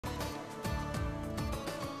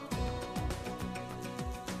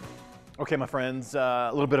Okay, my friends,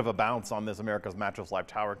 a little bit of a bounce on this America's Mattress Live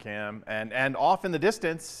Tower Cam, and off in the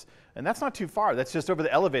distance, and that's not too far. That's just over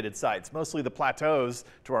the elevated sites, mostly the plateaus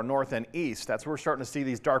to our north and east. That's where we're starting to see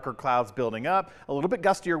these darker clouds building up, a little bit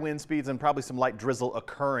gustier wind speeds, and probably some light drizzle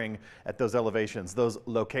occurring at those elevations, those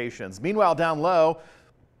locations. Meanwhile, down low,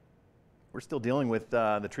 we're still dealing with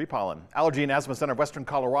the tree pollen. Allergy and Asthma Center of Western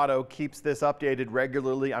Colorado keeps this updated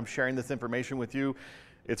regularly. I'm sharing this information with you.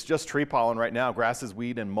 It's just tree pollen right now. Grasses,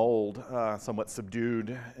 weed, and mold, somewhat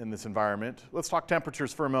subdued in this environment. Let's talk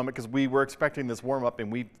temperatures for a moment because we were expecting this warm up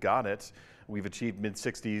and we've got it. We've achieved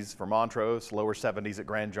mid-60s for Montrose, lower 70s at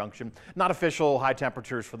Grand Junction. Not official high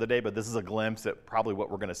temperatures for the day, but this is a glimpse at probably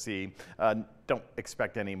what we're going to see. Don't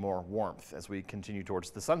expect any more warmth as we continue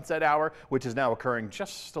towards the sunset hour, which is now occurring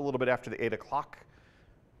just a little bit after the 8 o'clock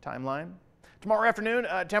timeline. Tomorrow afternoon,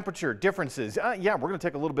 temperature differences. Yeah, we're going to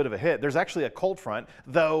take a little bit of a hit. There's actually a cold front,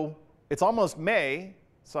 though it's almost May,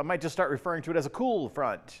 so I might just start referring to it as a cool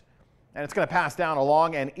front. And it's going to pass down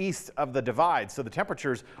along and east of the divide, so the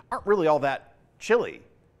temperatures aren't really all that chilly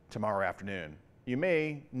tomorrow afternoon. You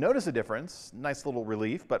may notice a difference, nice little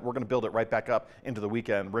relief, but we're going to build it right back up into the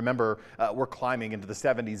weekend. Remember, we're climbing into the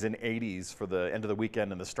 70s and 80s for the end of the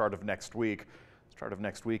weekend and the start of next week. Start of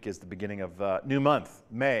next week is the beginning of new month,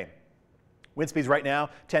 May. Wind speeds right now,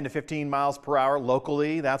 10 to 15 miles per hour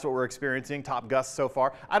locally. That's what we're experiencing. Top gusts so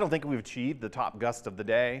far. I don't think we've achieved the top gust of the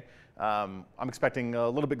day. I'm expecting a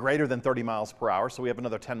little bit greater than 30 miles per hour, so we have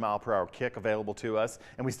another 10 mile per hour kick available to us,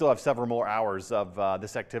 and we still have several more hours of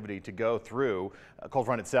this activity to go through. Cold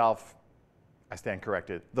front itself, I stand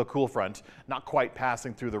corrected. The cool front, not quite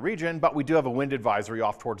passing through the region, but we do have a wind advisory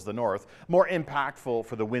off towards the north. More impactful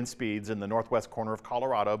for the wind speeds in the northwest corner of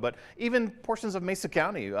Colorado, but even portions of Mesa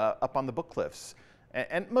County up on the Book Cliffs.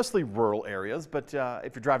 And mostly rural areas, but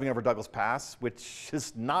if you're driving over Douglas Pass, which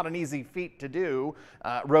is not an easy feat to do,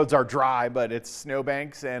 roads are dry, but it's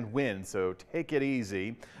snowbanks and wind, so take it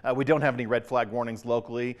easy. We don't have any red flag warnings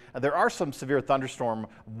locally. There are some severe thunderstorm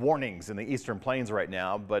warnings in the eastern plains right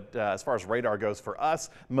now, but as far as radar goes for us,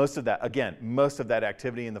 most of that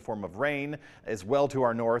activity in the form of rain is well to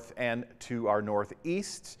our north and to our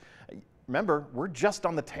northeast. Remember, we're just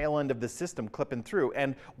on the tail end of the system clipping through,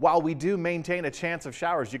 and while we do maintain a chance of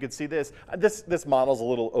showers, you can see this model's a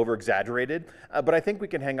little over-exaggerated, but I think we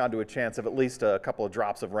can hang on to a chance of at least a couple of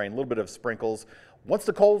drops of rain, a little bit of sprinkles. Once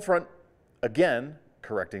the cold front, again,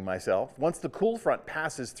 correcting myself, once the cool front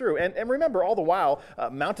passes through, and remember, all the while,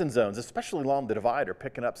 mountain zones, especially along the divide, are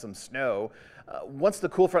picking up some snow. Once the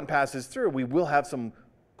cool front passes through, we will have some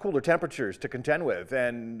cooler temperatures to contend with,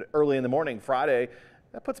 and early in the morning, Friday,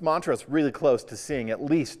 that puts Montrose really close to seeing at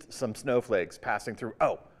least some snowflakes passing through.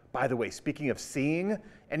 Oh, by the way, speaking of seeing,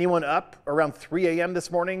 anyone up around 3 a.m.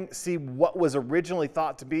 this morning see what was originally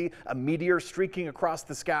thought to be a meteor streaking across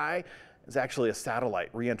the sky? It's actually a satellite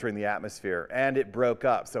re-entering the atmosphere, and it broke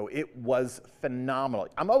up, so it was phenomenal.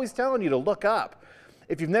 I'm always telling you to look up.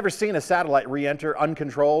 If you've never seen a satellite re-enter,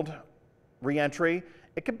 uncontrolled re-entry,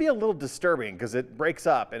 it could be a little disturbing because it breaks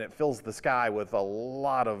up and it fills the sky with a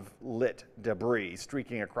lot of lit debris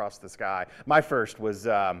streaking across the sky. My first was,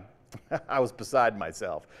 I was beside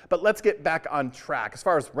myself. But let's get back on track. As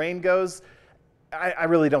far as rain goes, I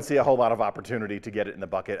really don't see a whole lot of opportunity to get it in the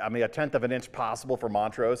bucket. I mean, 1/10 of an inch possible for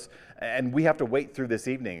Montrose, and we have to wait through this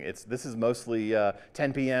evening. This is mostly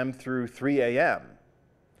 10 p.m. through 3 a.m.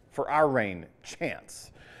 for our rain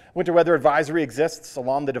chance. Winter weather advisory exists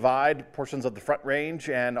along the divide, portions of the Front Range,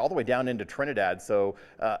 and all the way down into Trinidad. So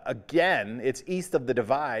again, it's east of the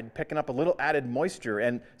divide, picking up a little added moisture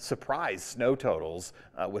and surprise snow totals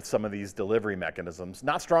with some of these delivery mechanisms.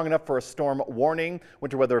 Not strong enough for a storm warning.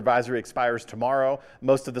 Winter weather advisory expires tomorrow.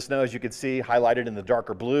 Most of the snow, as you can see, highlighted in the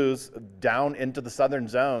darker blues, down into the southern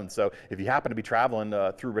zone. So if you happen to be traveling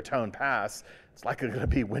through Raton Pass, it's likely going to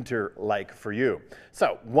be winter-like for you.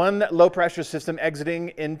 So one low-pressure system exiting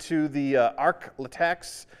into the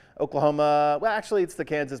Ark-La-Tex, Oklahoma. Well, actually, it's the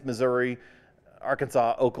Kansas, Missouri,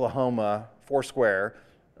 Arkansas, Oklahoma, Foursquare.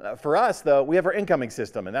 For us, though, we have our incoming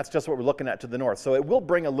system, and that's just what we're looking at to the north. So it will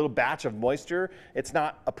bring a little batch of moisture. It's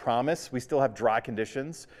not a promise. We still have dry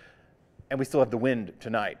conditions, and we still have the wind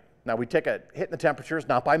tonight. Now, we take a hit in the temperatures,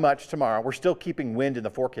 not by much tomorrow. We're still keeping wind in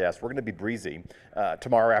the forecast. We're going to be breezy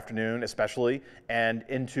tomorrow afternoon especially, and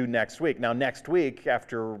into next week. Now, next week,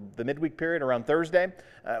 after the midweek period around Thursday,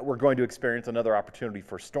 we're going to experience another opportunity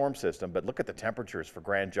for storm system. But look at the temperatures for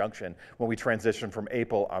Grand Junction when we transition from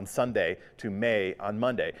April on Sunday to May on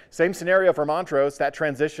Monday. Same scenario for Montrose. That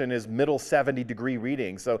transition is middle 70-degree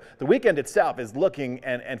readings. So the weekend itself is looking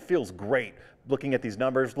and feels great. Looking at these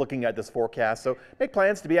numbers, looking at this forecast. So make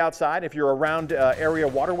plans to be outside. If you're around area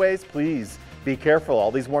waterways, please be careful.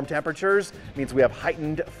 All these warm temperatures means we have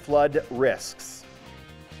heightened flood risks.